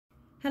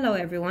Hello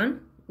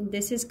everyone,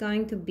 this is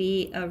going to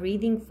be a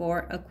reading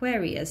for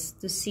Aquarius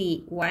to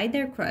see why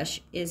their crush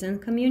isn't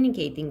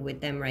communicating with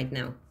them right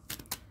now.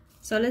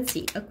 So let's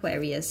see,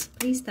 Aquarius,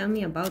 please tell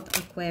me about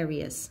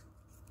Aquarius.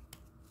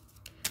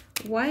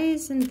 Why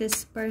isn't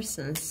this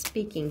person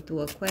speaking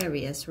to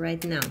Aquarius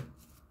right now?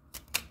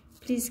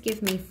 Please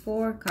give me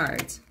 4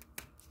 cards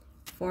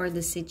for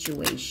the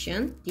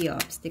situation, the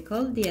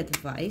obstacle, the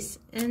advice,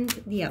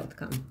 and the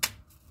outcome.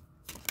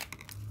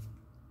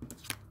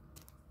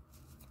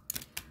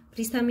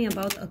 Please tell me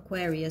about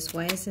Aquarius.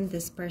 Why isn't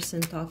this person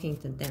talking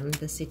to them?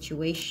 The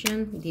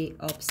situation, the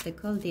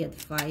obstacle, the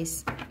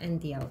advice,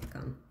 and the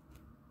outcome.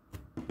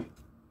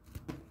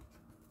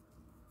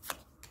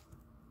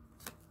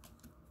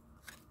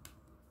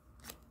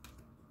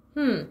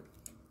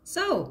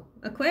 So,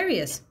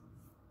 Aquarius,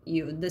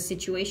 the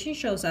situation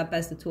shows up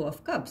as the Two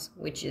of Cups,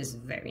 which is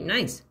very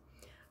nice.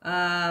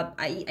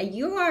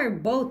 You are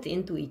both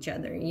into each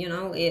other, you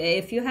know.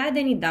 If you had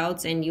any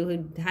doubts and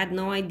you had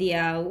no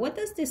idea, what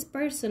does this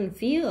person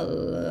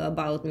feel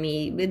about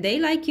me? They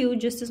like you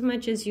just as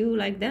much as you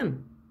like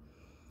them.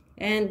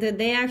 And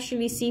they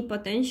actually see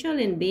potential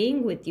in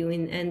being with you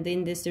and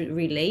in this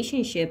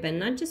relationship, and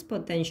not just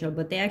potential,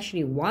 but they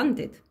actually want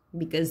it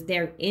because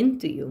they're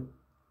into you.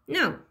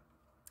 Now,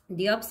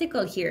 the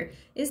obstacle here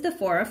is the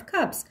Four of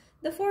Cups.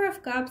 The Four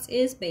of Cups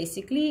is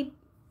basically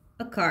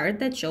a card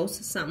that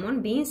shows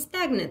someone being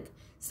stagnant,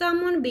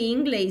 someone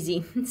being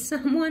lazy,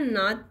 someone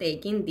not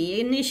taking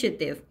the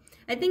initiative.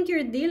 I think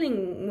you're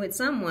dealing with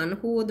someone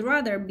who would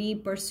rather be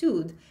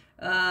pursued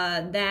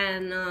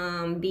than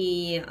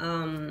be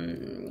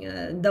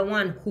the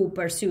one who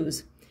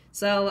pursues.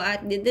 So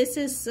this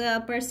is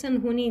a person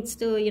who needs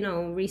to, you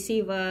know,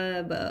 receive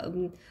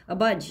a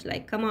budge,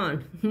 like, come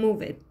on,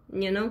 move it,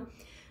 you know.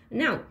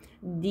 Now,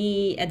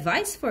 the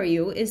advice for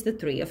you is the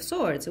Three of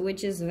Swords,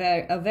 which is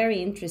a very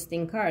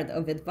interesting card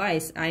of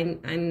advice. I'm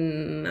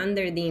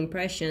under the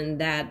impression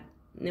that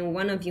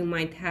one of you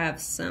might have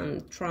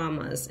some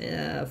traumas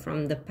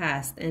from the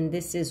past, and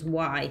this is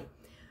why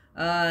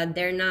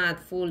they're not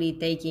fully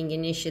taking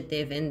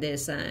initiative in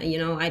this. You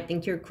know, I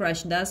think your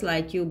crush does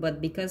like you,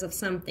 but because of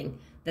something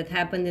that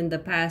happened in the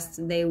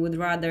past, they would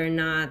rather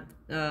not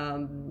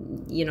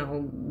you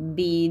know,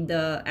 be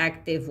the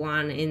active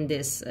one in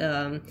this.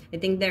 I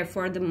think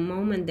for the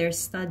moment they're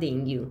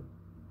studying you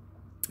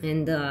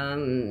and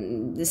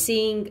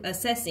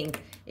assessing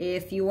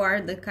if you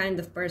are the kind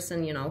of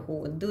person, you know, who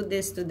would do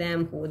this to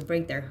them, who would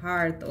break their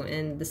heart,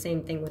 and the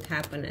same thing would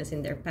happen as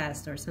in their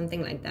past or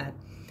something like that.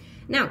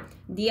 Now,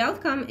 the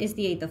outcome is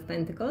the Eight of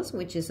Pentacles,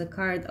 which is a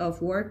card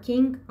of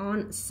working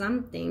on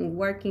something,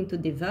 working to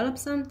develop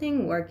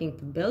something, working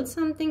to build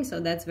something. So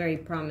that's very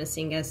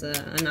promising as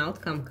an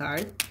outcome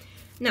card.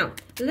 Now,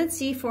 let's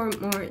see for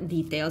more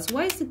details.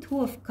 Why is the Two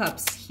of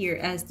Cups here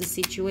as the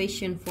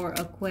situation for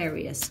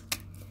Aquarius?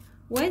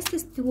 Why is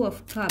this Two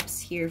of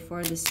Cups here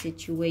for the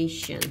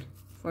situation,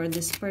 for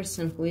this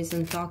person who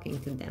isn't talking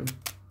to them?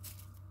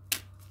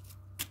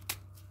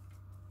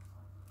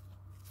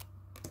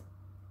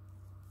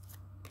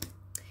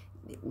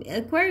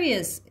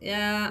 Aquarius,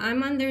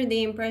 I'm under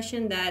the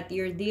impression that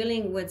you're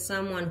dealing with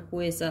someone who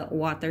is a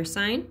water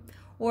sign,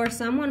 or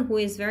someone who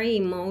is very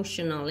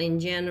emotional in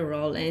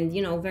general and,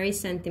 you know, very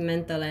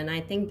sentimental. And I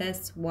think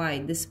that's why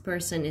this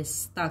person is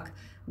stuck,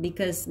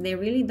 because they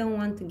really don't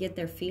want to get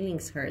their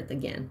feelings hurt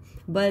again.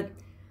 But,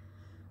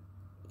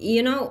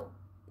 you know,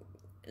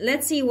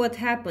 let's see what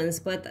happens.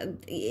 But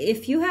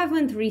if you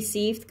haven't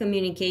received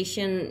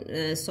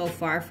communication so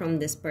far from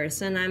this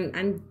person,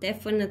 I'm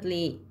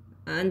definitely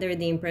under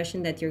the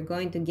impression that you're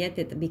going to get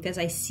it, because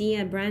I see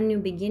a brand new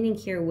beginning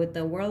here with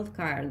the World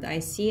card. I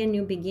see a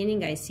new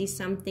beginning. I see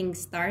something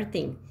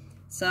starting.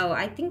 So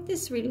I think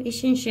this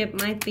relationship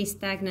might be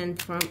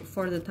stagnant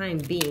for the time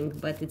being,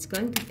 but it's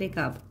going to pick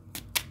up.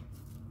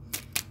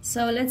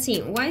 So let's see.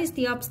 Why is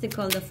the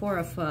obstacle the Four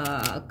of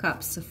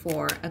Cups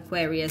for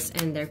Aquarius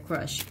and their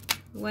crush?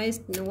 Why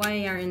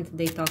aren't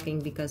they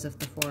talking because of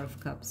the Four of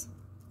Cups?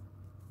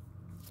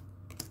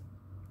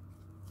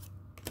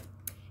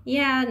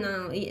 Yeah,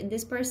 no,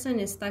 this person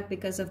is stuck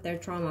because of their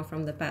trauma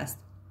from the past.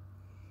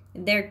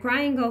 They're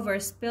crying over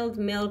spilled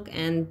milk,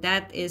 and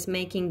that is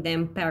making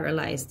them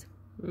paralyzed.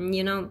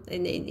 You know,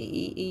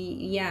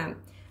 yeah.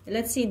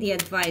 Let's see the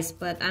advice,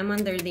 but I'm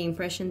under the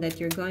impression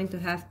that you're going to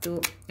have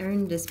to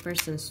earn this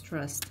person's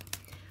trust.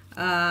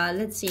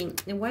 Let's see.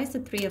 Why is the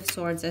Three of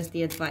Swords as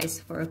the advice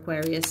for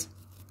Aquarius?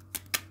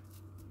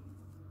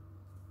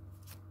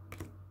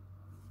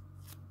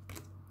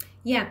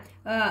 Yeah,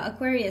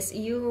 Aquarius,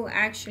 you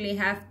actually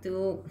have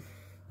to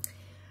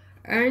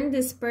earn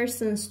this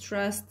person's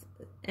trust,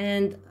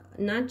 and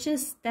not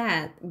just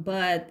that,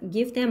 but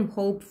give them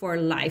hope for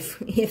life,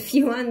 if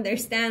you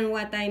understand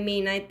what I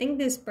mean. I think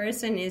this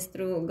person is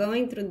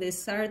going through this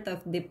sort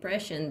of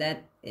depression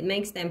that it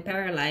makes them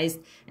paralyzed,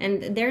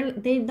 and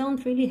they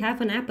don't really have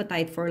an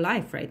appetite for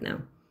life right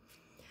now.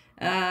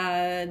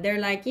 They're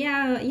like,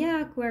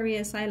 yeah,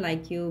 Aquarius, I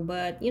like you,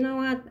 but you know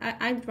what?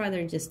 I'd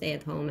rather just stay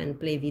at home and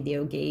play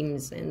video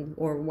games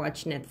or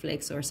watch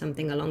Netflix or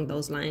something along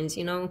those lines,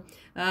 you know.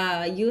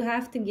 You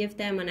have to give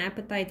them an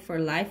appetite for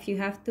life. You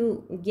have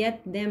to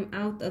get them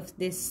out of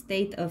this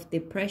state of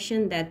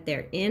depression that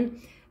they're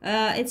in.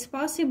 It's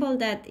possible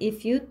that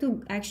if you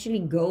two actually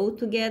go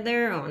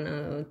together on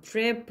a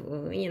trip,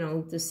 you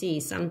know, to see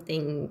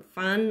something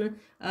fun,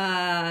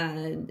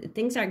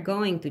 things are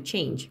going to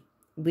change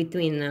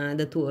between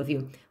the two of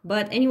you.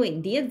 But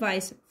anyway, the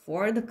advice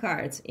for the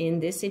cards in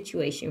this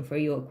situation for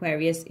you,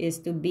 Aquarius, is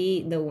to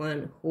be the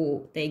one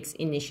who takes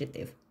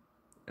initiative.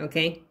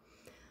 Okay?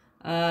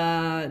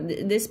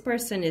 This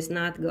person is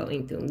not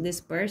going to. This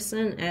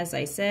person, as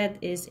I said,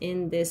 is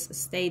in this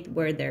state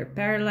where they're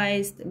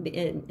paralyzed,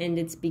 and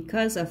it's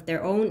because of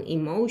their own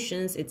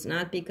emotions. It's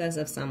not because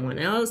of someone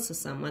else,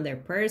 some other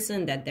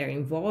person that they're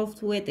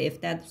involved with. If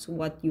that's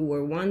what you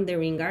were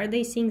wondering, are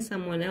they seeing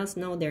someone else?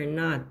 No, they're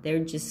not.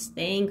 They're just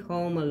staying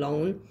home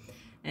alone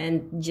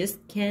and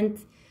just can't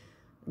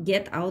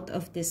get out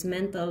of this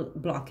mental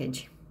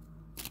blockage.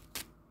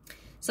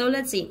 So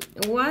let's see,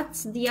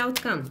 what's the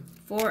outcome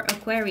for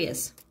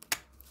Aquarius?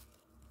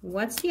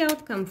 What's the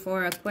outcome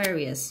for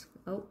Aquarius?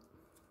 Oh,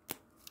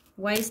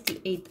 why is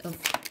the Eight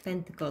of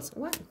Pentacles?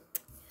 What?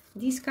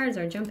 These cards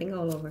are jumping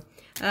all over.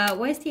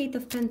 Why is the Eight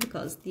of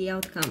Pentacles the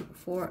outcome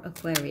for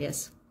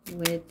Aquarius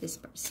with this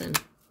person?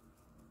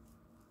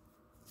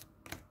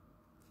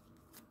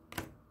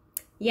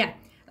 Yeah,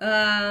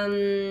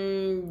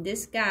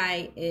 this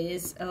guy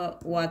is a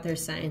water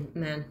sign,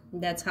 man.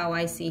 That's how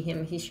I see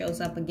him. He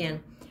shows up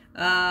again.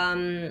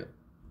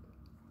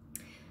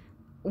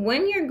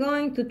 When you're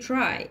going to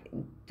try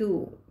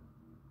to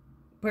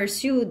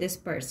pursue this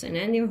person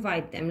and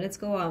invite them, let's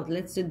go out,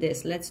 let's do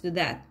this, let's do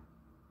that,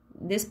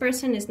 this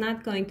person is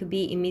not going to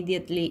be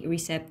immediately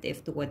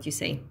receptive to what you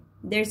say.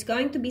 There's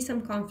going to be some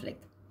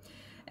conflict,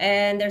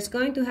 and there's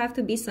going to have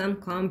to be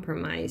some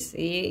compromise.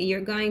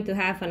 You're going to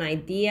have an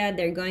idea,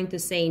 they're going to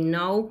say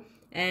no,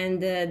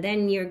 and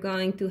then you're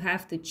going to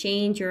have to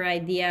change your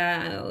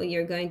idea.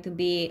 You're going to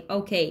be,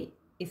 okay,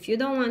 if you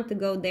don't want to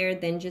go there,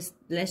 then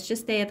let's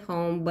just stay at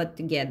home, but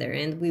together,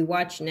 and we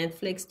watch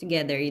Netflix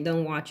together. You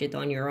don't watch it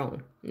on your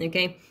own,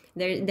 okay?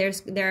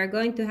 There are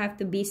going to have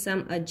to be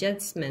some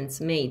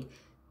adjustments made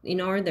in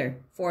order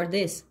for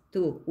this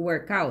to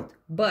work out.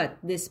 But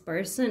this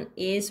person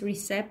is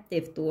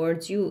receptive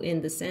towards you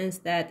in the sense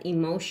that,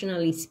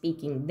 emotionally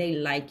speaking, they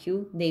like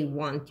you, they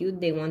want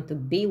to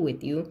be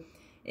with you.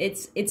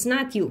 It's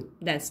not you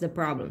that's the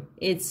problem.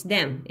 It's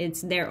them.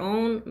 It's their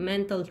own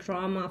mental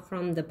trauma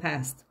from the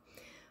past.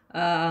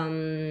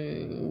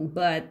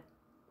 But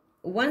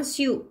once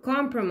you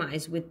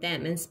compromise with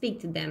them and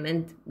speak to them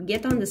and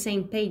get on the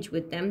same page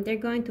with them, they're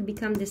going to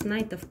become this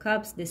Knight of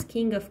Cups, this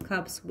King of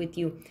Cups with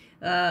you.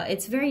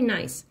 It's very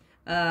nice.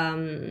 Yeah,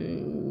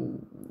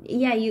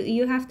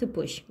 you have to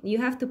push. You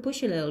have to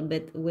push a little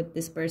bit with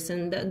this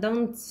person.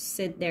 Don't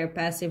sit there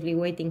passively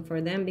waiting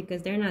for them,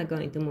 because they're not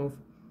going to move.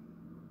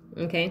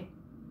 Okay?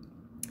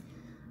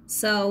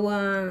 So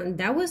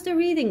that was the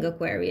reading,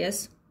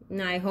 Aquarius.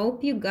 Now, I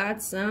hope you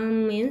got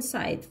some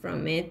insight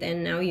from it,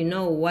 and now you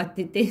know what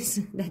it is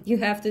that you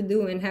have to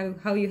do and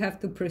how you have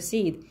to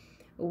proceed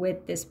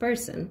with this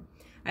person.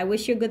 I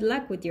wish you good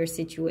luck with your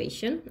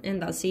situation,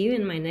 and I'll see you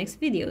in my next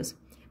videos.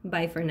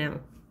 Bye for now.